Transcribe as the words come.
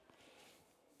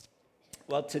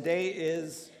Well, today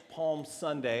is Palm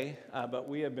Sunday, but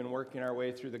we have been working our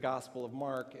way through the Gospel of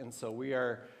Mark, and so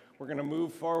we're going to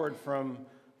move forward from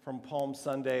Palm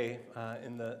Sunday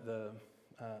in the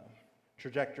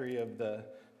trajectory of the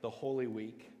Holy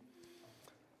Week.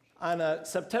 On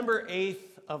September 8th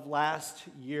of last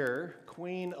year,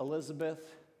 Queen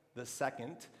Elizabeth II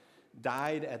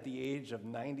died at the age of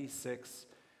 96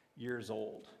 years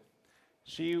old.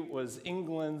 She was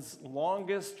England's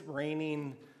longest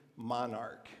reigning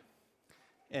monarch.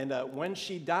 And when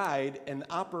she died, an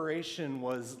operation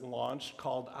was launched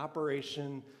called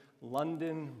Operation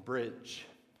London Bridge.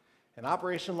 And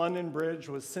Operation London Bridge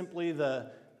was simply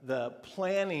the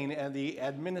planning and the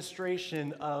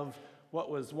administration of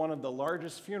what was one of the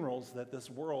largest funerals that this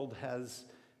world has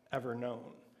ever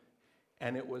known.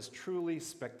 And it was truly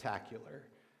spectacular.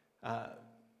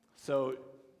 So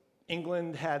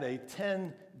England had a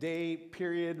 10-day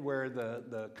period where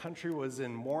the country was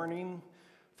in mourning.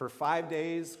 For 5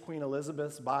 days, Queen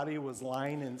Elizabeth's body was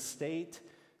lying in state.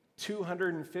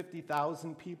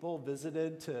 250,000 people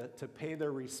visited to pay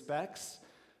their respects.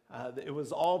 It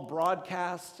was all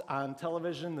broadcast on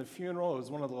television, the funeral. It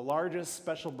was one of the largest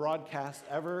special broadcasts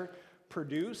ever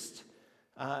produced.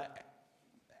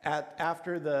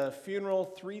 After the funeral,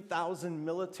 3,000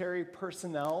 military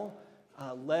personnel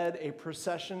led a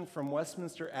procession from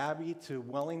Westminster Abbey to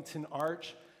Wellington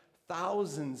Arch.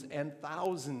 Thousands and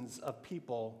thousands of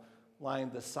people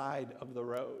lined the side of the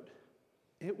road.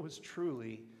 It was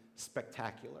truly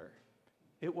spectacular.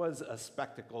 It was a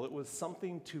spectacle. It was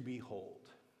something to behold.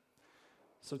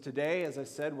 So today, as I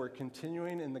said, we're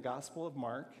continuing in the Gospel of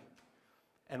Mark,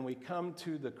 and we come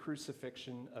to the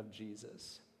crucifixion of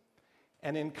Jesus.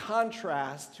 And in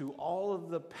contrast to all of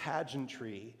the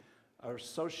pageantry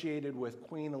associated with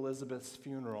Queen Elizabeth's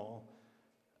funeral,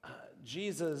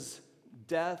 Jesus'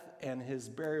 death and his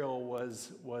burial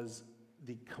was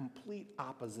the complete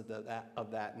opposite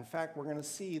of that. In fact, we're going to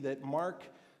see that Mark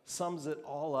sums it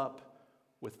all up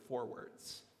with 4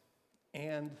 words.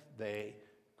 And they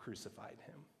crucified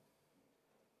him.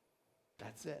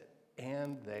 That's it.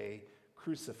 And they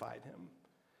crucified him.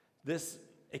 This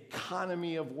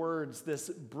economy of words, this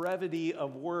brevity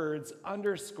of words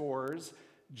underscores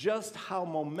just how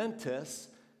momentous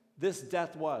this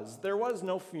death was. There was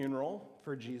no funeral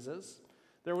for Jesus.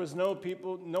 There was no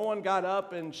one got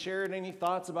up and shared any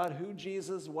thoughts about who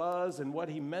Jesus was and what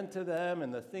he meant to them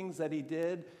and the things that he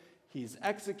did. He's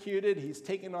executed, he's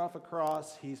taken off a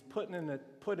cross, he's put in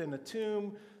a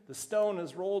tomb, the stone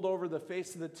is rolled over the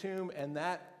face of the tomb, and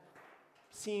that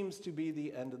seems to be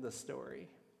the end of the story.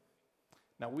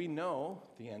 Now we know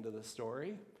the end of the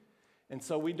story. And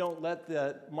so we don't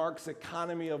let Mark's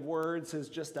economy of words as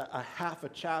just a half a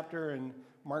chapter in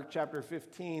Mark chapter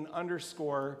 15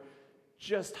 underscore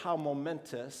just how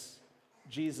momentous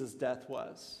Jesus' death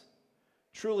was.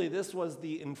 Truly, this was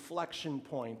the inflection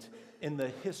point in the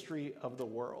history of the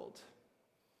world.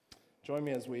 Join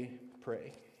me as we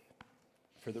pray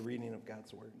for the reading of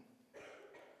God's word.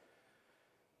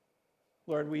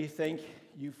 Lord, we thank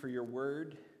you for your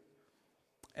word.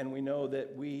 And we know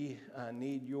that we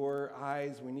need your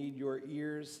eyes, we need your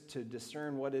ears to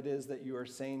discern what it is that you are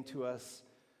saying to us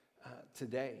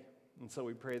today. And so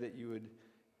we pray that you would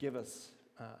give us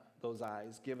those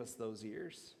eyes, give us those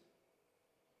ears.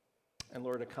 And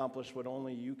Lord, accomplish what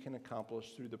only you can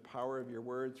accomplish through the power of your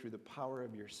word, through the power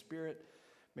of your spirit.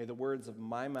 May the words of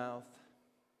my mouth,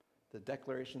 the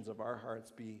declarations of our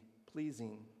hearts be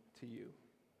pleasing to you.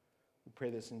 We pray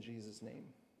this in Jesus' name.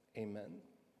 Amen.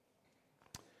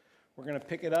 We're going to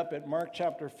pick it up at Mark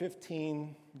chapter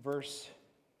 15, verse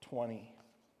 20.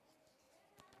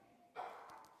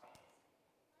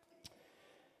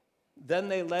 Then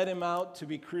they led him out to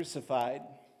be crucified.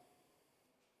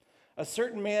 A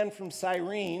certain man from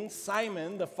Cyrene,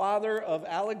 Simon, the father of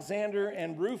Alexander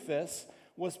and Rufus,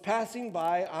 was passing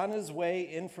by on his way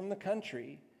in from the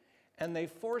country, and they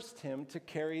forced him to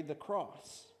carry the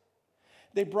cross.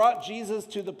 They brought Jesus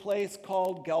to the place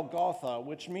called Golgotha,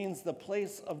 which means the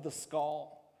place of the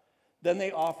skull. Then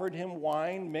they offered him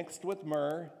wine mixed with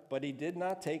myrrh, but he did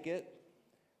not take it.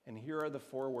 And here are the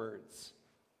 4 words.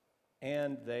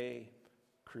 And they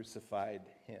crucified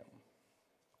him.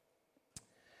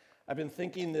 I've been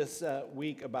thinking this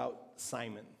week about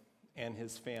Simon and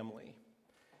his family.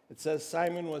 It says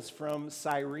Simon was from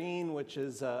Cyrene, which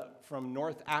is from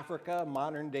North Africa,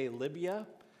 modern-day Libya.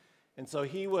 And so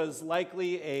he was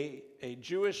likely a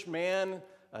Jewish man,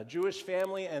 a Jewish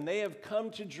family, and they have come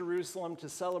to Jerusalem to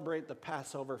celebrate the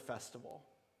Passover festival.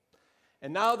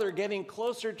 And now they're getting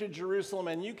closer to Jerusalem,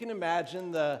 and you can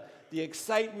imagine the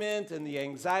excitement and the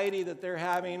anxiety that they're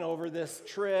having over this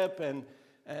trip. And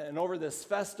and over this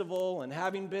festival and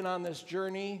having been on this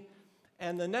journey.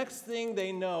 And the next thing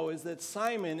they know is that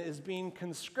Simon is being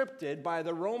conscripted by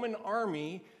the Roman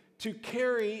army to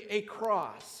carry a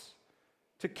cross,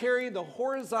 to carry the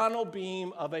horizontal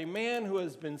beam of a man who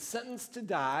has been sentenced to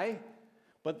die,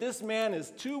 but this man is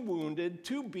too wounded,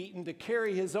 too beaten to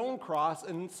carry his own cross,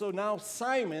 and so now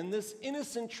Simon, this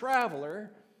innocent traveler,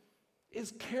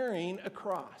 is carrying a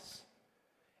cross.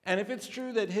 And if it's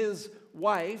true that his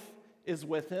wife is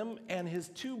with him and his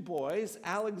two boys,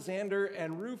 Alexander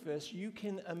and Rufus, you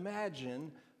can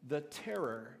imagine the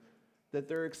terror that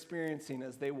they're experiencing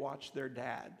as they watch their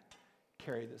dad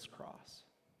carry this cross.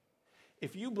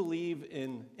 If you believe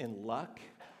in luck,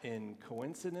 in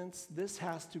coincidence, this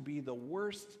has to be the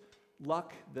worst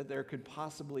luck that there could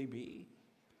possibly be.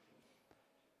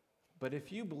 But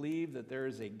if you believe that there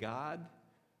is a God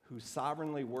who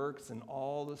sovereignly works in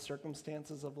all the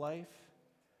circumstances of life,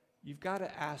 you've got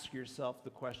to ask yourself the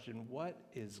question, what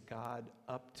is God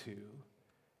up to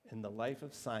in the life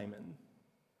of Simon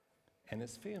and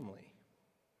his family?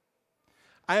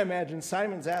 I imagine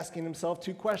Simon's asking himself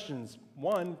two questions.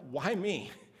 One, why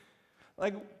me?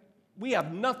 Like, we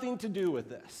have nothing to do with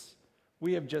this.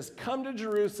 We have just come to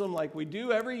Jerusalem like we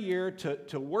do every year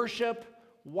to worship.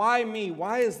 Why me?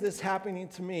 Why is this happening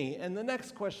to me? And the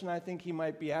next question I think he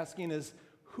might be asking is,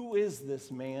 who is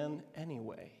this man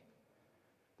anyway?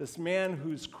 This man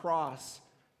whose cross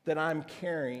that I'm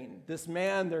carrying, this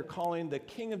man they're calling the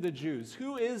King of the Jews.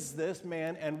 Who is this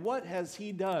man and what has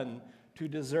he done to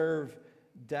deserve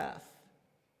death?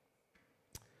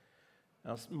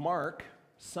 Now, Mark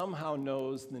somehow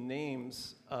knows the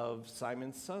names of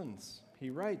Simon's sons.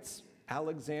 He writes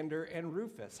Alexander and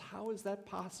Rufus. How is that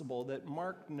possible that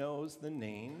Mark knows the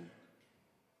name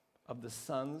of the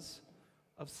sons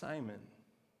of Simon?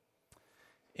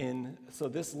 So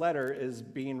this letter is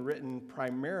being written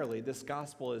primarily, this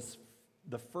gospel is,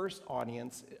 the first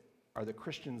audience are the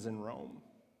Christians in Rome.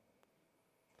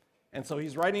 And so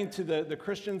he's writing to the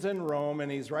Christians in Rome,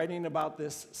 and he's writing about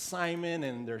this Simon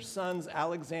and their sons,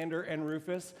 Alexander and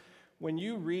Rufus. When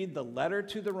you read the letter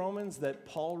to the Romans that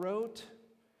Paul wrote,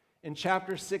 in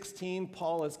chapter 16,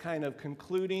 Paul is kind of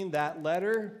concluding that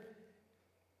letter.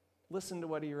 Listen to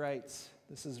what he writes.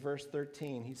 This is verse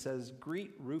 13. He says,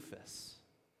 "Greet Rufus,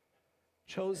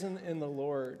 chosen in the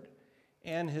Lord,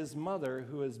 and his mother,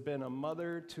 who has been a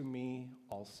mother to me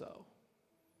also."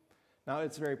 Now,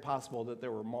 it's very possible that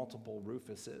there were multiple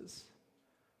Rufuses,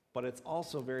 but it's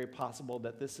also very possible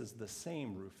that this is the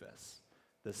same Rufus,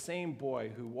 the same boy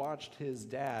who watched his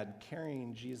dad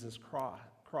carrying Jesus'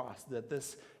 cross, that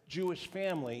this Jewish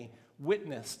family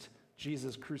witnessed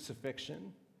Jesus'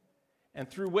 crucifixion. And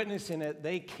through witnessing it,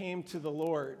 they came to the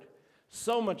Lord,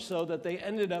 so much so that they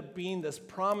ended up being this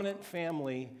prominent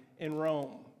family in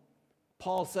Rome.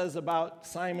 Paul says about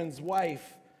Simon's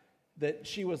wife that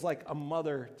she was like a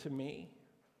mother to me.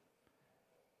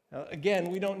 Now,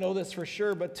 again, we don't know this for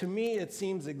sure, but to me it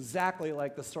seems exactly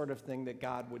like the sort of thing that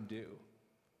God would do.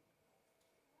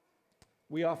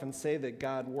 We often say that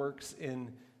God works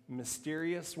in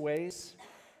mysterious ways.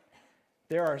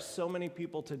 There are so many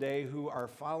people today who are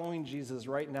following Jesus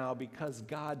right now because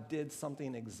God did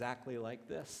something exactly like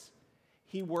this.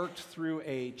 He worked through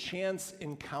a chance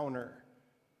encounter,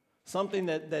 something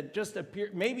that just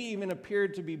appeared, maybe even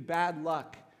appeared to be bad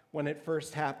luck when it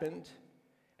first happened.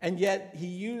 And yet he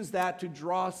used that to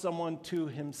draw someone to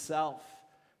himself.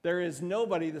 There is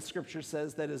nobody, the scripture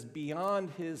says, that is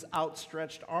beyond his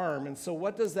outstretched arm. And so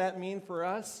what does that mean for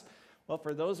us? Well,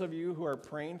 for those of you who are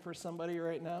praying for somebody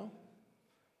right now,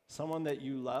 someone that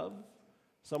you love,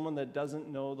 someone that doesn't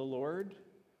know the Lord,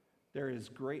 there is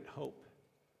great hope.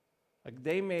 Like,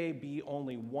 they may be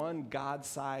only one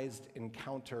God-sized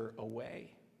encounter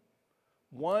away,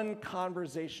 one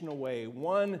conversation away,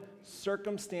 one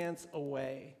circumstance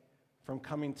away from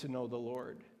coming to know the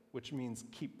Lord, which means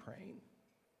keep praying.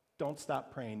 Don't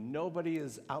stop praying. Nobody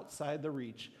is outside the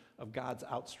reach of God's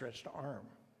outstretched arm.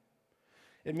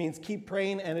 It means keep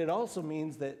praying, and it also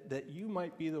means that you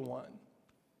might be the one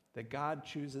that God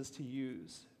chooses to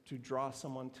use to draw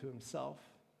someone to himself.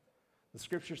 The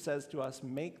scripture says to us,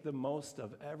 make the most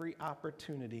of every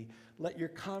opportunity. Let your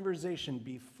conversation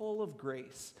be full of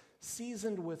grace,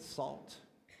 seasoned with salt,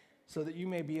 so that you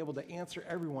may be able to answer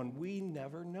everyone. We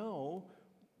never know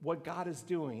what God is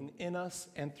doing in us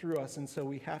and through us, and so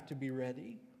we have to be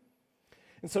ready.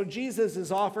 And so Jesus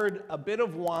is offered a bit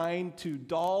of wine to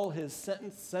dull his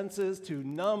senses, to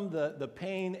numb the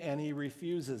pain, and he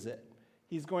refuses it.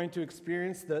 He's going to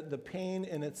experience the pain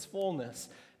in its fullness.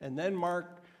 And then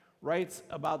Mark writes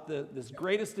about this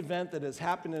greatest event that has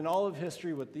happened in all of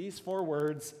history with these 4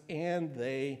 words, and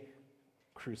they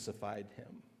crucified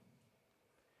him.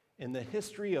 In the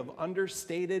history of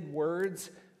understated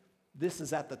words, this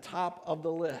is at the top of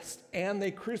the list. And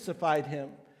they crucified him.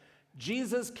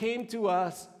 Jesus came to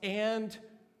us and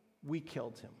we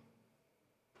killed him.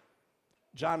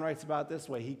 John writes about it this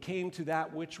way: he came to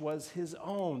that which was his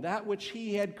own, that which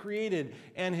he had created,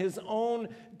 and his own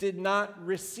did not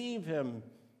receive him.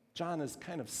 John is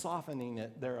kind of softening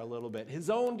it there a little bit. His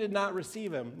own did not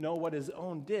receive him. No, what his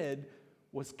own did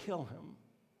was kill him.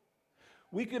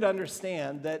 We could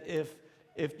understand that if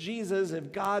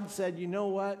God said, you know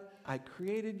what, I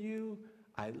created you,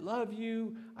 I love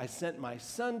you, I sent my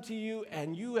son to you,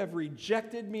 and you have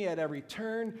rejected me at every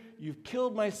turn, you've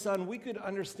killed my son, we could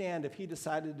understand if he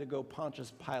decided to go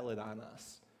Pontius Pilate on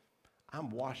us. I'm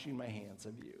washing my hands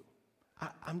of you.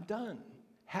 I'm done.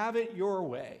 Have it your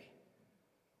way.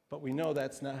 But we know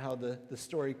that's not how the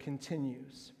story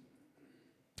continues.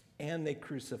 And they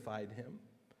crucified him.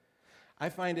 I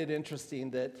find it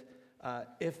interesting that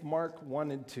if Mark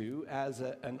wanted to, as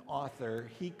an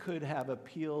author, he could have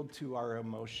appealed to our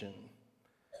emotion.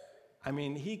 I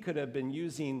mean, he could have been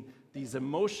using these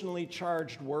emotionally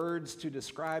charged words to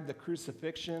describe the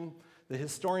crucifixion. The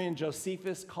historian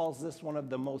Josephus calls this one of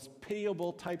the most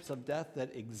pitiable types of death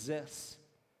that exists.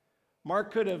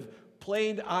 Mark could have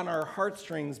played on our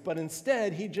heartstrings, but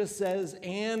instead he just says,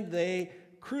 and they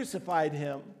crucified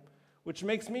him, which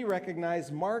makes me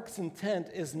recognize Mark's intent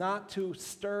is not to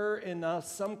stir in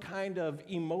us some kind of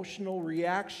emotional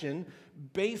reaction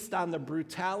based on the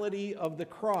brutality of the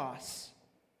cross.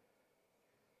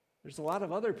 There's a lot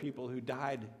of other people who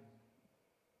died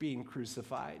being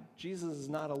crucified. Jesus is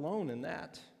not alone in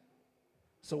that.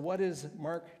 So what is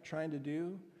Mark trying to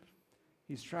do?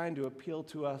 He's trying to appeal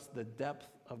to us the depth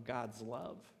of God's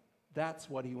love. That's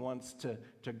what he wants to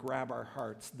grab our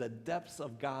hearts, the depths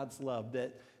of God's love,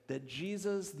 that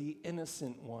Jesus, the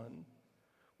innocent one,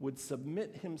 would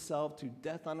submit himself to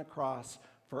death on a cross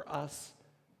for us,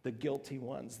 the guilty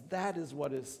ones. That is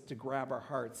what is to grab our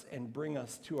hearts and bring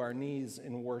us to our knees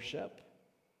in worship.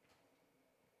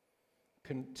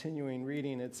 Continuing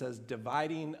reading, it says,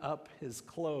 dividing up his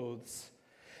clothes,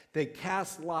 they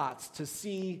cast lots to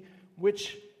see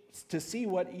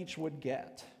what each would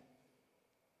get.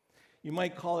 You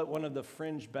might call it one of the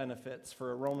fringe benefits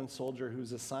for a Roman soldier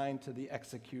who's assigned to the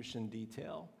execution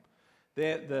detail.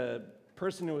 The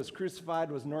person who was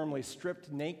crucified was normally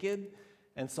stripped naked,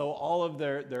 and so all of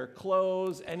their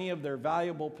clothes, any of their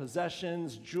valuable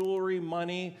possessions, jewelry,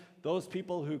 money, those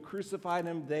people who crucified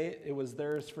him, it was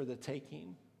theirs for the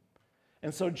taking.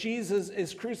 And so Jesus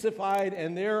is crucified,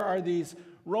 and there are these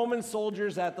Roman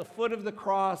soldiers at the foot of the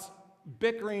cross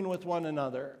bickering with one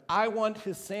another. I want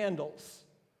his sandals.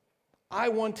 I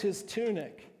want his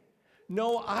tunic.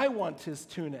 No, I want his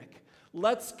tunic.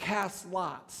 Let's cast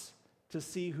lots to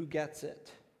see who gets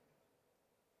it.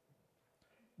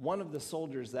 One of the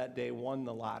soldiers that day won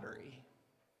the lottery.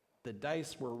 The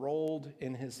dice were rolled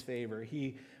in his favor.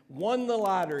 He won the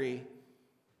lottery,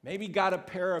 maybe got a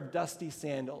pair of dusty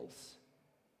sandals,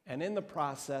 and in the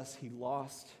process, he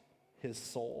lost his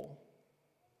soul.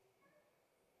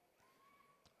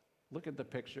 Look at the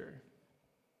picture.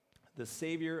 The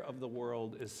Savior of the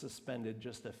world is suspended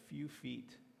just a few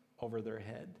feet over their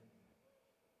head.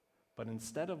 But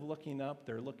instead of looking up,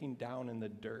 they're looking down in the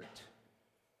dirt.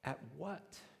 At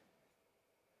what?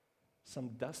 Some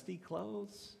dusty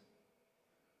clothes?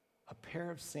 A pair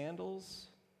of sandals?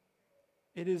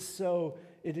 It is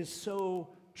so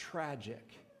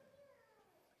tragic.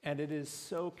 And it is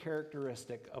so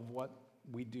characteristic of what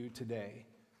we do today,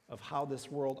 of how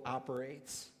this world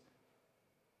operates.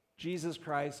 Jesus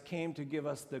Christ came to give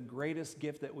us the greatest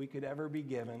gift that we could ever be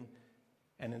given,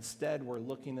 and instead we're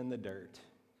looking in the dirt,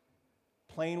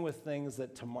 playing with things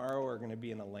that tomorrow are going to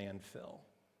be in a landfill,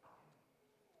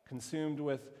 consumed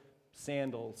with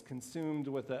sandals, consumed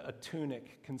with a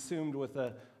tunic, consumed with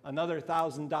another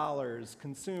 $1,000,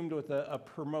 consumed with a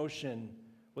promotion,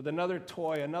 with another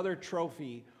toy, another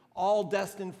trophy, all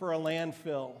destined for a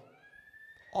landfill.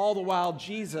 All the while,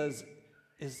 Jesus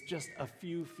is just a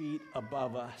few feet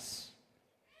above us.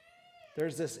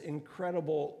 There's this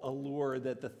incredible allure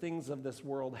that the things of this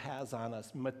world has on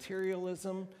us.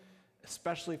 Materialism,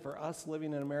 especially for us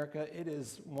living in America, it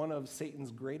is one of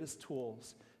Satan's greatest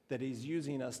tools that he's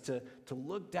using us to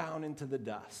look down into the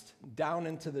dust, down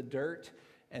into the dirt.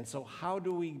 And so how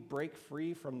do we break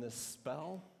free from this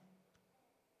spell?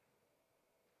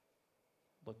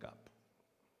 Look up.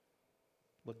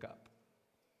 Look up.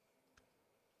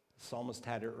 The psalmist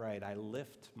had it right. I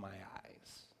lift my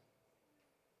eyes.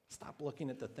 Stop looking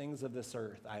at the things of this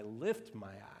earth. I lift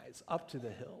my eyes up to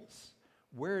the hills.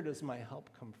 Where does my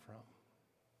help come from?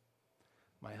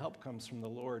 My help comes from the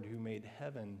Lord who made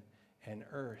heaven and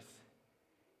earth.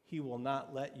 He will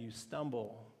not let you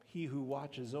stumble. He who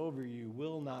watches over you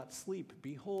will not sleep.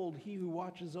 Behold, he who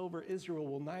watches over Israel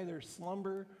will neither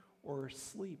slumber or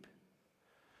sleep.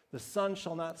 The sun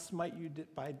shall not smite you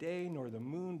by day, nor the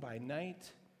moon by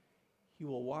night. He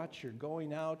will watch your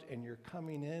going out and your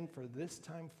coming in for this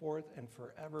time forth and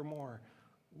forevermore.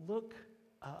 Look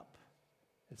up.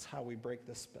 It's how we break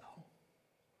the spell.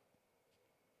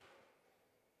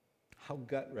 How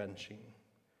gut-wrenching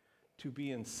to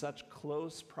be in such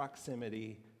close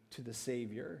proximity to the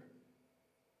Savior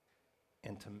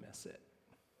and to miss it.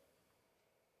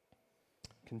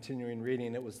 Continuing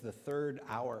reading, it was the 3rd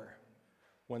hour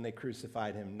when they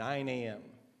crucified him, 9 a.m.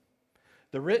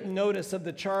 The written notice of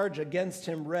the charge against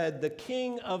him read, "The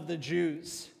King of the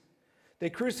Jews." They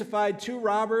crucified 2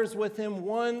 robbers with him,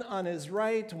 one on his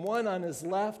right, one on his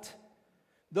left.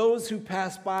 Those who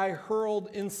passed by hurled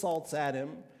insults at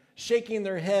him, shaking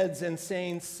their heads and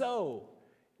saying, "So,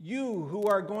 you who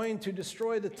are going to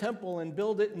destroy the temple and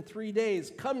build it in 3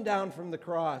 days, come down from the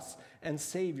cross and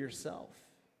save yourself."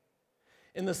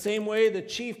 In the same way, the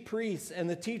chief priests and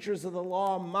the teachers of the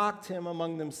law mocked him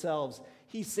among themselves.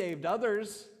 "He saved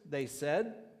others," they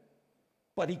said,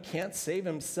 "but he can't save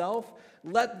himself.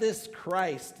 Let this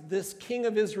Christ, this King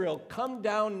of Israel, come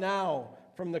down now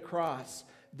from the cross,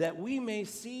 that we may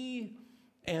see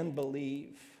and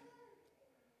believe."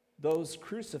 Those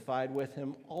crucified with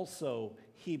him also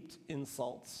heaped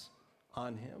insults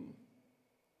on him.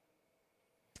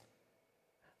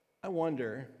 I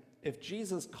wonder if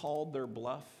Jesus called their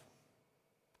bluff,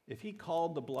 if he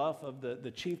called the bluff of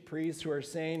the chief priests who are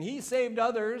saying, "He saved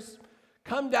others,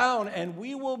 come down and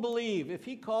we will believe." If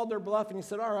he called their bluff and he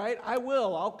said, "All right,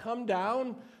 I'll come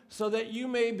down so that you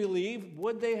may believe,"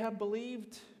 would they have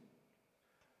believed?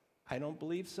 I don't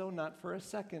believe so, not for a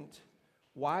second.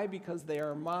 Why? Because they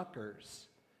are mockers.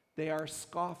 They are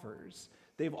scoffers.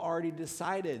 They've already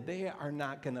decided they are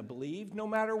not going to believe. No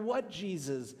matter what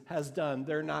Jesus has done,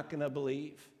 they're not going to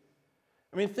believe.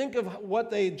 I mean, think of what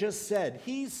they just said.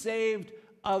 He saved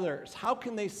others. How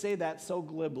can they say that so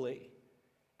glibly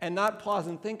and not pause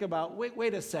and think about,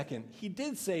 wait a second, he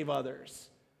did save others.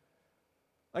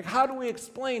 Like, how do we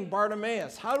explain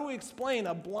Bartimaeus? How do we explain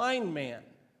a blind man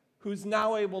who's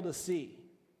now able to see?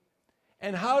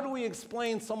 And how do we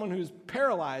explain someone who's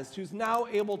paralyzed, who's now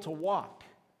able to walk?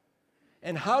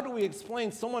 And how do we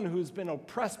explain someone who's been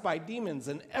oppressed by demons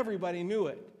and everybody knew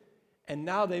it, and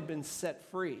now they've been set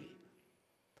free?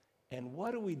 And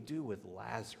what do we do with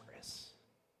Lazarus?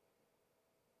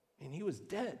 I mean, he was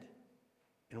dead,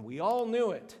 and we all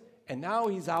knew it, and now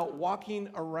he's out walking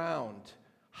around.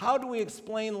 How do we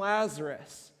explain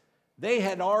Lazarus? They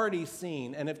had already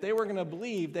seen, and if they were going to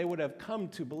believe, they would have come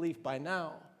to belief by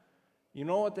now. You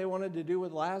know what they wanted to do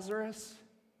with Lazarus?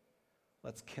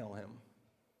 Let's kill him.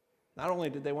 Not only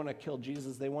did they want to kill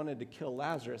Jesus, they wanted to kill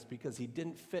Lazarus because he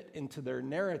didn't fit into their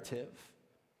narrative.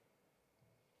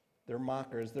 They're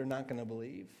mockers. They're not going to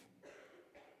believe.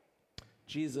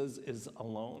 Jesus is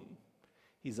alone.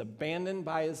 He's abandoned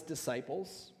by his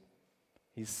disciples.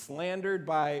 He's slandered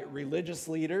by religious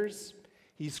leaders.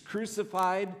 He's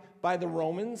crucified by the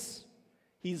Romans.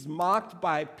 He's mocked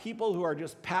by people who are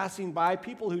just passing by.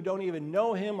 People who don't even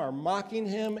know him are mocking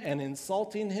him and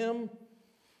insulting him.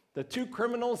 The 2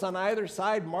 criminals on either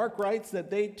side, Mark writes that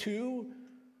they too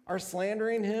are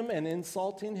slandering him and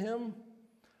insulting him.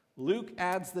 Luke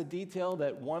adds the detail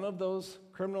that one of those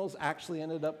criminals actually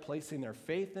ended up placing their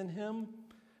faith in him.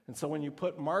 And so when you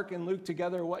put Mark and Luke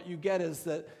together, what you get is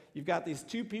that you've got these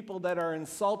 2 people that are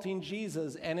insulting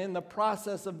Jesus, and in the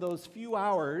process of those few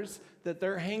hours that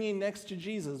they're hanging next to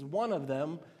Jesus, one of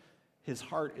them, his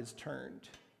heart is turned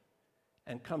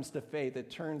and comes to faith. It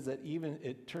turns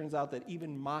out that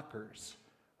even mockers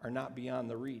are not beyond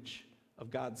the reach of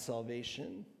God's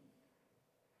salvation.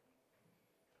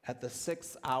 At the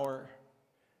 6th hour,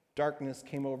 darkness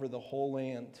came over the whole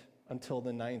land until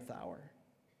the 9th hour.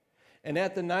 And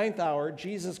at the 9th hour,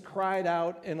 Jesus cried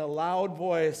out in a loud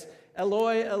voice,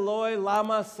 "Eloi, Eloi,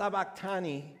 lama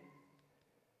sabachthani,"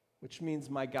 which means,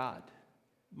 my God,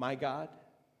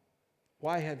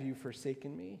 why have you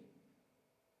forsaken me?"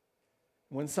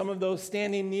 When some of those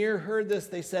standing near heard this,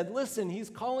 they said, "Listen, he's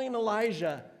calling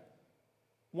Elijah."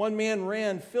 One man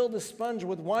ran, filled a sponge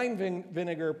with wine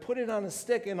vinegar, put it on a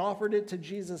stick, and offered it to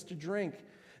Jesus to drink.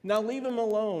 "Now leave him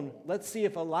alone. Let's see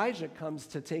if Elijah comes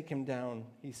to take him down,"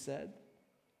 he said.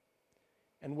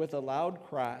 And with a loud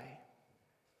cry,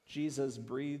 Jesus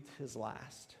breathed his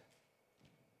last.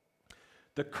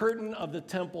 The curtain of the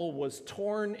temple was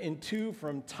torn in 2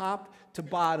 from top to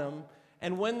bottom,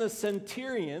 And when the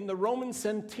centurion, the Roman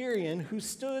centurion who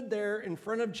stood there in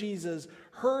front of Jesus,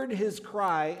 heard his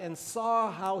cry and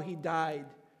saw how he died,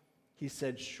 he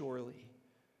said, "Surely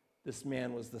this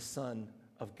man was the Son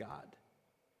of God."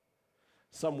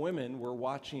 Some women were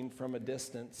watching from a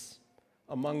distance.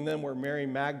 Among them were Mary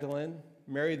Magdalene,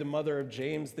 Mary the mother of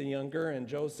James the younger, and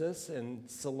Joseph, and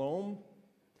Salome.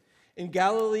 In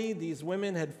Galilee, these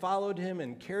women had followed him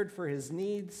and cared for his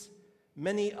needs.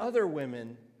 Many other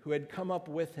women who had come up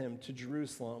with him to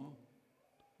Jerusalem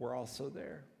were also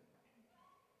there.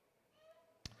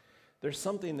 There's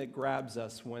something that grabs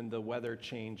us when the weather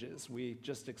changes. We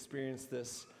just experienced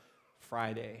this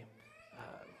Friday.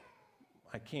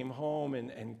 I came home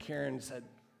and Karen said,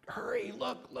 "Hurry,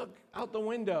 look out the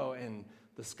window." And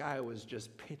the sky was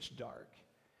just pitch dark.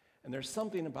 And there's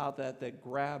something about that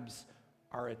grabs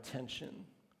our attention.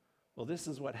 Well, this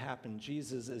is what happened.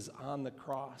 Jesus is on the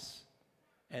cross.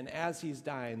 And as he's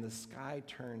dying, the sky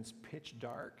turns pitch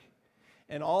dark.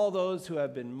 And all those who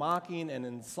have been mocking and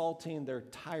insulting, they're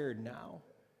tired now.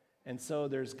 And so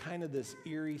there's kind of this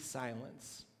eerie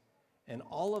silence. And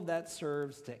all of that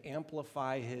serves to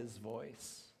amplify his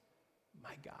voice.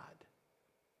 My God,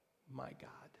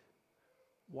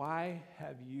 why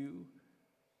have you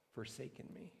forsaken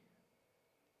me?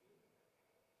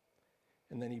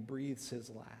 And then he breathes his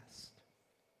last.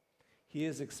 He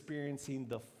is experiencing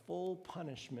the full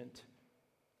punishment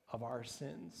of our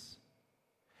sins.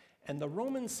 And the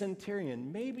Roman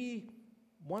centurion, maybe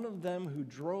one of them who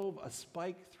drove a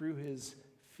spike through his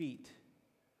feet,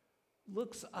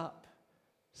 looks up,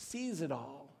 sees it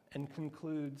all, and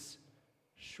concludes,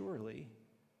 "Surely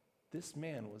this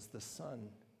man was the Son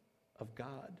of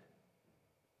God."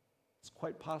 It's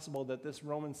quite possible that this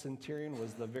Roman centurion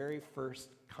was the very first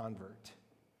convert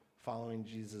following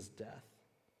Jesus' death.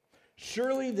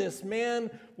 Surely this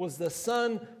man was the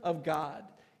Son of God.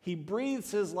 He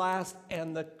breathes his last,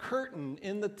 and the curtain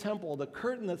in the temple, the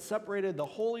curtain that separated the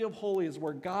Holy of Holies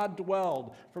where God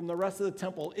dwelled from the rest of the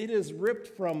temple, it is ripped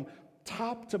from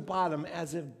top to bottom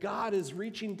as if God is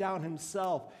reaching down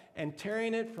himself and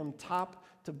tearing it from top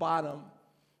to bottom.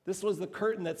 This was the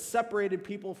curtain that separated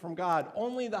people from God.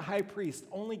 Only the high priest,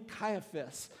 only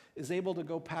Caiaphas, is able to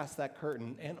go past that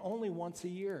curtain, and only once a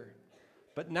year.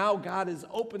 But now God has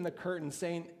opened the curtain,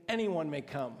 saying anyone may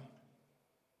come.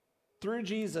 Through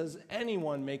Jesus,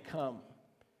 anyone may come.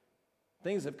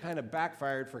 Things have kind of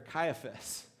backfired for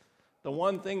Caiaphas. The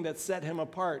one thing that set him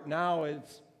apart, now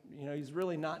he's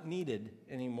really not needed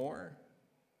anymore.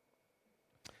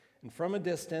 And from a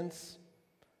distance,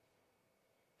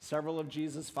 several of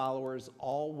Jesus' followers,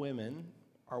 all women,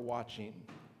 are watching.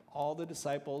 All the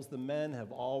disciples, the men,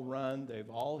 have all run. They've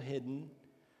all hidden.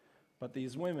 But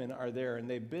these women are there, and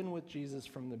they've been with Jesus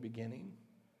from the beginning.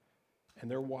 And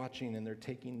they're watching, and they're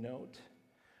taking note.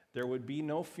 There would be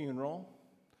no funeral,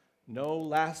 no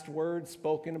last words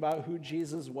spoken about who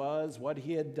Jesus was, what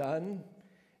he had done.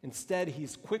 Instead,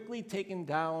 he's quickly taken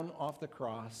down off the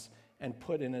cross and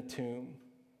put in a tomb.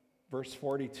 Verse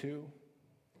 42.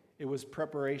 It was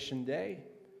preparation day.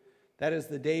 That is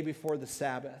the day before the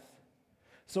Sabbath.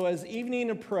 So as evening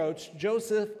approached,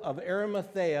 Joseph of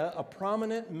Arimathea, a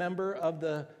prominent member of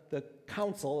the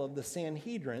council of the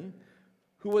Sanhedrin,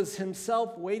 who was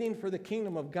himself waiting for the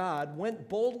kingdom of God, went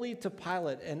boldly to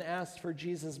Pilate and asked for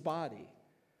Jesus' body.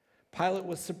 Pilate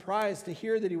was surprised to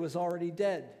hear that he was already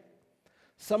dead.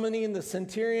 Summoning the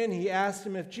centurion, he asked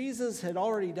him if Jesus had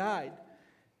already died.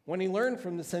 When he learned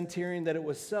from the centurion that it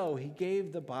was so, he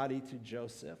gave the body to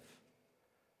Joseph.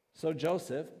 So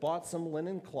Joseph bought some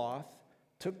linen cloth,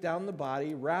 took down the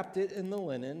body, wrapped it in the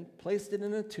linen, placed it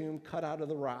in a tomb cut out of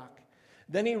the rock.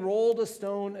 Then he rolled a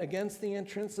stone against the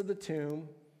entrance of the tomb.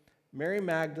 Mary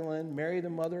Magdalene, Mary the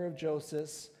mother of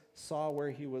Joseph, saw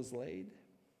where he was laid.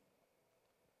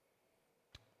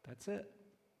 That's it.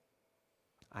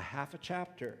 A half a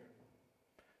chapter.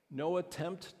 No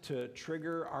attempt to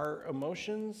trigger our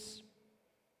emotions,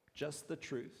 just the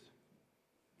truth.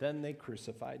 Then they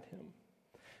crucified him.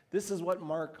 This is what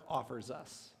Mark offers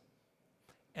us.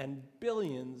 And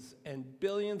billions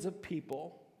of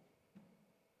people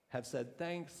have said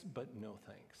thanks, but no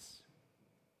thanks.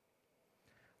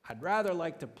 I'd rather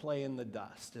like to play in the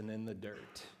dust and in the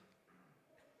dirt.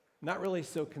 Not really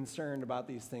so concerned about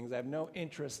these things. I have no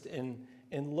interest in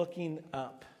looking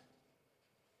up.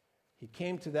 He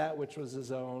came to that which was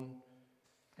his own,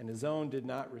 and his own did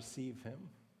not receive him.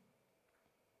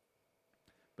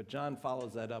 But John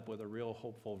follows that up with a real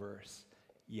hopeful verse.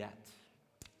 Yet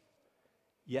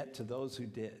to those who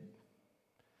did,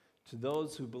 to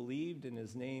those who believed in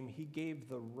his name, he gave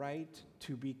the right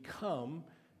to become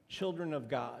children of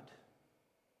God.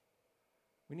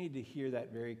 We need to hear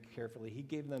that very carefully. He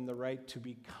gave them the right to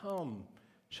become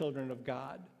children of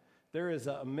God. There is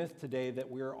a myth today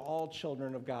that we are all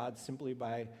children of God simply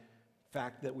by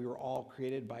fact that we were all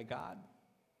created by God.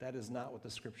 That is not what the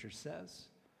Scripture says.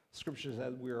 Scripture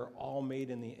says we are all made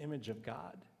in the image of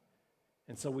God.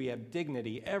 And so we have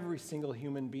dignity. Every single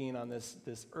human being on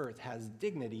this earth has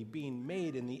dignity, being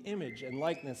made in the image and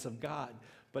likeness of God.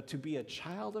 But to be a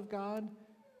child of God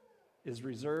is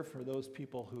reserved for those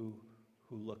people who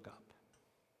look up,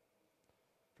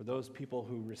 for those people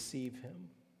who receive him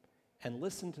and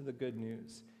listen to the good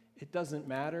news. It doesn't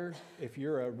matter if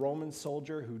you're a Roman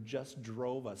soldier who just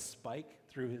drove a spike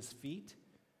through his feet.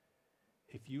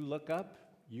 If you look up,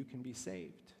 you can be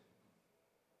saved.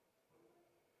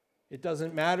 It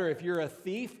doesn't matter if you're a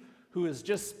thief who has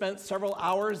just spent several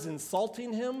hours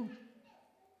insulting him,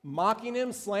 mocking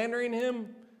him, slandering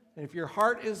him. And if your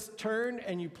heart is turned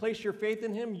and you place your faith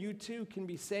in him, you too can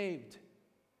be saved.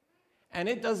 And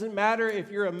it doesn't matter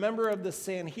if you're a member of the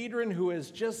Sanhedrin who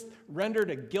has just rendered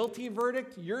a guilty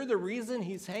verdict. You're the reason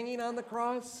he's hanging on the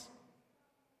cross.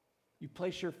 You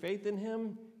place your faith in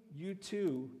him, you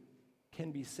too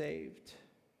can be saved.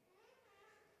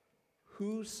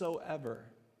 Whosoever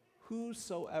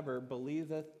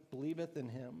believeth in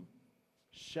him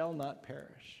shall not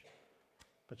perish,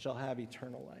 but shall have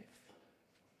eternal life.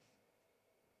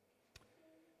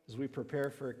 As we prepare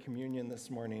for communion this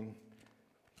morning,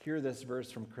 hear this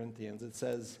verse from Corinthians. It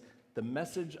says, the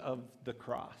message of the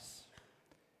cross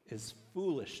is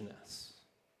foolishness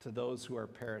to those who are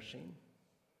perishing,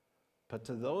 but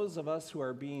to those of us who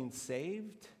are being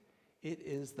saved, it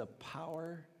is the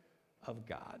power of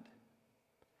God.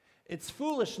 It's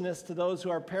foolishness to those who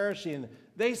are perishing.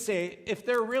 They say, if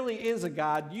there really is a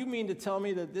God, you mean to tell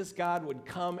me that this God would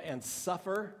come and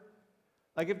suffer?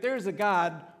 Like if there's a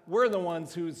God, we're the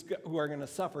ones who are going to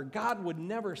suffer. God would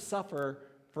never suffer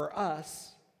for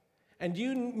us. And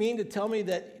you mean to tell me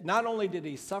that not only did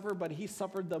he suffer, but he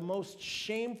suffered the most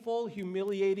shameful,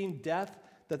 humiliating death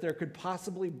that there could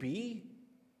possibly be?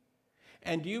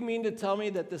 And do you mean to tell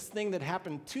me that this thing that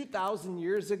happened 2,000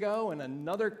 years ago in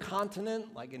another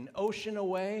continent, like an ocean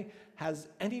away, has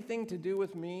anything to do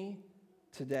with me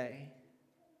today?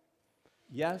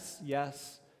 Yes,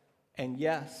 yes, and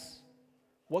yes.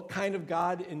 What kind of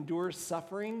God endures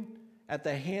suffering at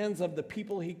the hands of the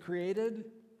people he created?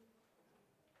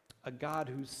 A God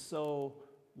who so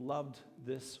loved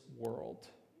this world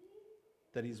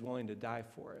that he's willing to die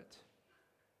for it.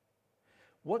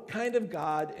 What kind of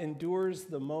God endures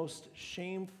the most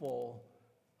shameful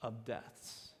of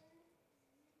deaths?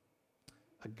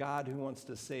 A God who wants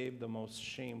to save the most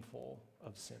shameful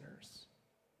of sinners.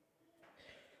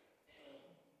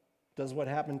 Does what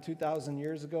happened 2,000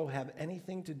 years ago have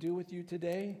anything to do with you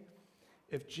today?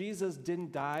 If Jesus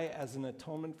didn't die as an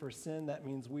atonement for sin, that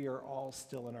means we are all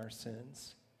still in our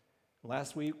sins.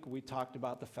 Last week, we talked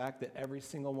about the fact that every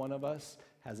single one of us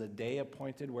has a day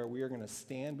appointed where we are going to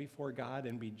stand before God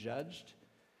and be judged.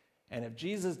 And if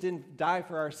Jesus didn't die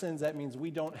for our sins, that means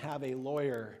we don't have a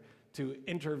lawyer to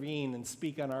intervene and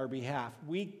speak on our behalf.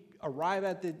 We arrive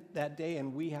at that day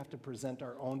and we have to present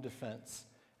our own defense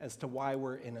as to why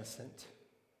we're innocent.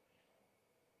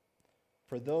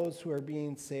 For those who are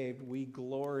being saved, we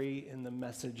glory in the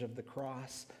message of the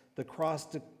cross. The cross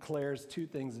declares two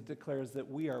things. It declares that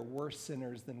we are worse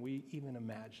sinners than we even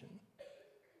imagine.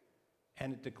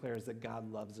 And it declares that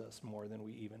God loves us more than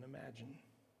we even imagine.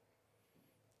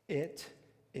 It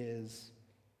is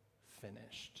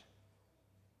finished.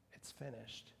 It's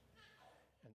finished.